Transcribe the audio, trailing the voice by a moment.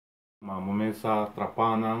Começa a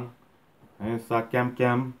trapa não, começa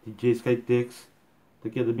cam DJ skytec,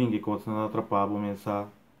 daqui da binga começa a trapa,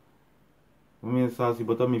 começa se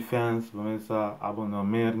botar me fans, começa a abonar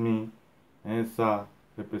me, começa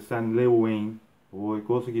represent lewin, oi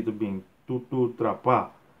coisa que tu bing, tu trapa,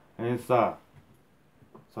 começa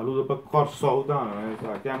saluda para corso da,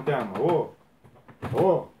 começa cam, oh.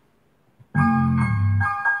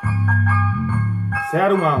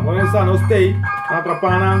 Sério, mano, começa não stay, na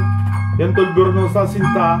trapa não. Dentro del burno sa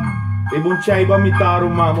sinta e buncai ba mitaru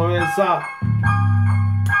ma moensa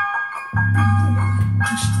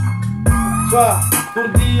sua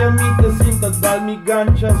por dia mita sinta dal mi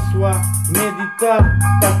gancha sua medita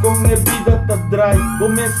ta con e bida ta draai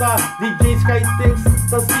começa DJ skytec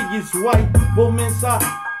ta zigy começa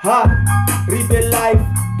ha riba life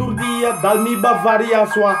tur dia dal mi bavaria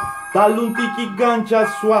sua dal un tiki gancha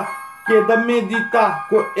sua que da medita,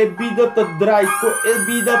 co e bida ta draai, co e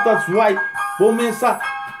bida ta zigy. Começa,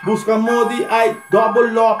 busca modi, ai,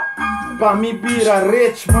 double up, pa mi bira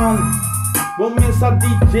rich man. Começa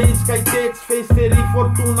DJ skytec, fez seri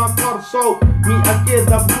fortuna corso. Mi aqui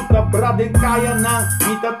da buta, brada em caia não,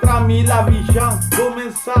 mi ta trami la visão.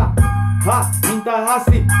 Começa, ha, mi ta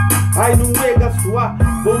hasi, ai não ega sua.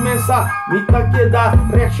 Começa, mi ta queda,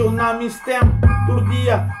 reacciona mi stem, tur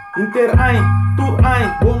dia. Interain,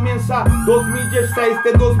 Turain, começa 2016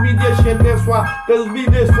 até 2017 sua,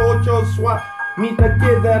 2018 sua, mita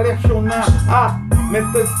queda reaccionar, me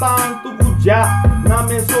testando buja, na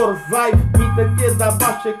me survive, mita queda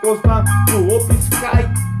baixa constant, no op sky,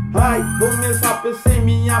 ai, começa a PC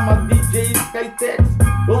me chama DJ skytec,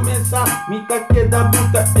 começa, mita queda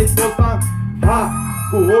buta e constant,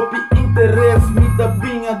 o op interesse, mita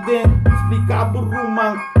binha dentro, explicado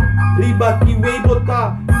ruman, riba que vem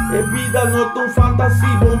botar. E bida não tão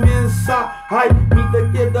fantasia, começa. Ai, mita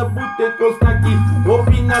queda buta costa aqui.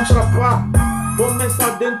 Opina trapa,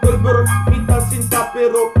 começa dentro do burro. Mita sinta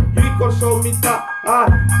pero, eu corso mita.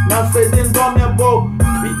 Nasce dentro da minha boca.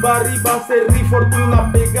 Riba, seri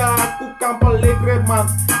fortuna. Pegar com campo alegre, man.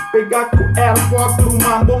 Pegar com airport,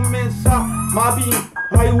 ruman. Começa, mabim.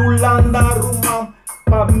 Ai, Holanda, ruman.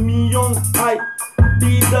 Pa milhão, ai.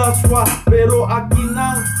 Bida sua, pero aqui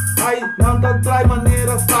não. Ai, não tá trai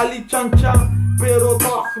maneira, sali chan, pero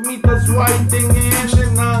tox mita suai tem ende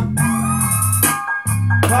não.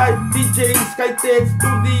 Ai, DJ skytec,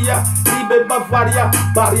 tu dia, riba varia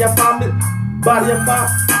fa,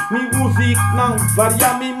 mi music não,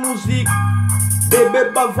 varia mi music,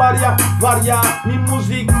 bebe varia mi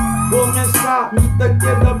music, começa, mita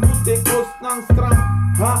queda bute costan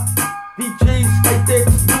stram, DJ skytec,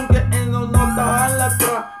 nunca eno nota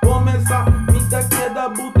alatra, começa, mita queda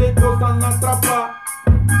bute costa na trapa,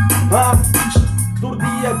 tur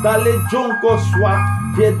dia dale jonko sua,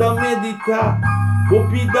 queda medita,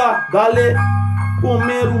 bida dale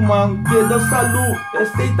kome ruman, queda salu,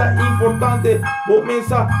 esteita importante,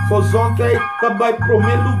 começa, horizonte, vai pro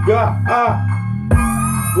meu lugar,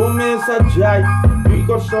 começa jai, mi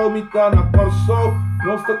corso mita na corso,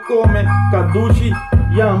 nosta kome, kadushi,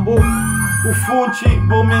 jambo, o fonte,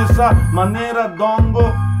 começa, maneira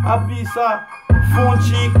dongo, abisa,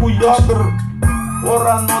 fonte, cuyotr,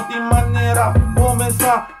 ora não tem maneira,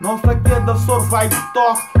 começa, nossa queda survive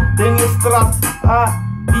talk, tem estrada,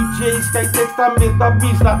 DJ skytec também tá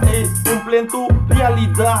vista, completo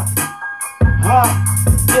realidade,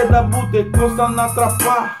 queda bute, costa na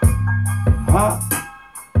trapa,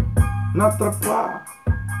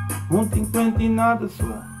 não tem nada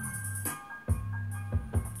só.